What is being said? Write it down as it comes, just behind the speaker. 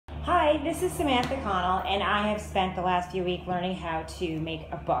Hi, this is Samantha Connell, and I have spent the last few weeks learning how to make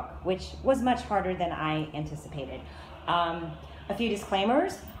a book, which was much harder than I anticipated. A few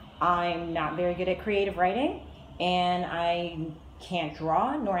disclaimers: I'm not very good at creative writing, and I can't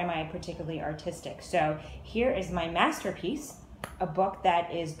draw, nor am I particularly artistic. So here is my masterpiece, a book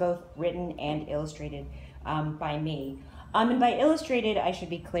that is both written and illustrated by me. And by illustrated, I should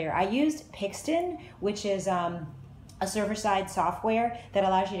be clear, I used Pixton, which is a server-side software that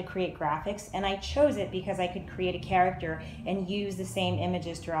allows you to create graphics, and I chose it because I could create a character and use the same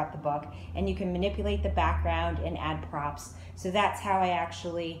images throughout the book, and you can manipulate the background and add props. So that's how I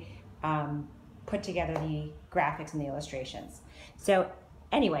actually put together the graphics and the illustrations. So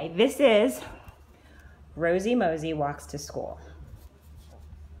anyway, this is Rosie Mosey Walks to School.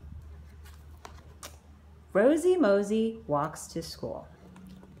 Rosie Mosey walks to school.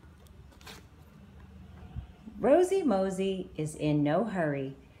 Rosie Mosey is in no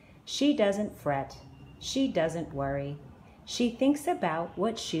hurry. She doesn't fret. She doesn't worry. She thinks about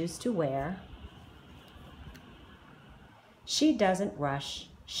what shoes to wear. She doesn't rush.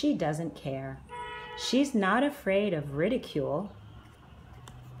 She doesn't care. She's not afraid of ridicule.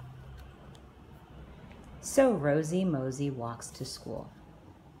 So Rosie Mosey walks to school.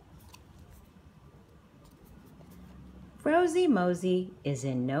 Rosie Mosey is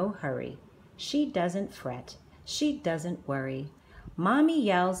in no hurry. She doesn't fret. She doesn't worry. Mommy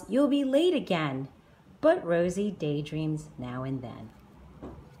yells, "You'll be late again." But Rosie daydreams now and then.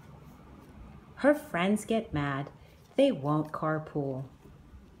 Her friends get mad. They won't carpool.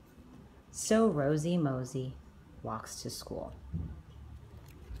 So Rosie Mosey walks to school.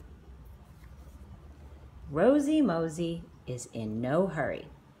 Rosie Mosey is in no hurry.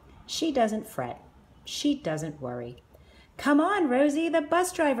 She doesn't fret. She doesn't worry. "Come on, Rosie, the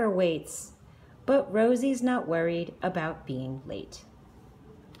bus driver waits." But Rosie's not worried about being late.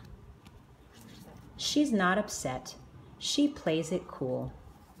 She's not upset. She plays it cool.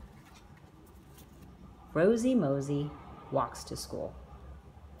 Rosie Mosey walks to school.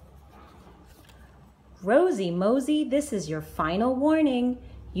 Rosie Mosey, this is your final warning.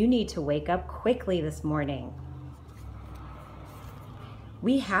 You need to wake up quickly this morning.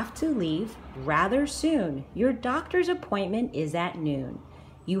 We have to leave rather soon. Your doctor's appointment is at noon.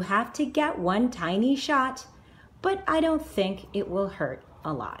 You have to get one tiny shot, but I don't think it will hurt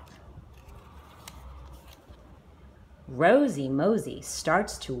a lot. Rosie Mosey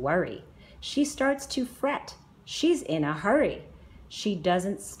starts to worry. She starts to fret. She's in a hurry. She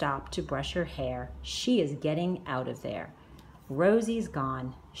doesn't stop to brush her hair. She is getting out of there. Rosie's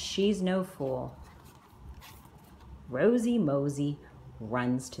gone. She's no fool. Rosie Mosey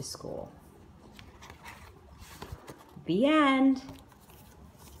runs to school. The end.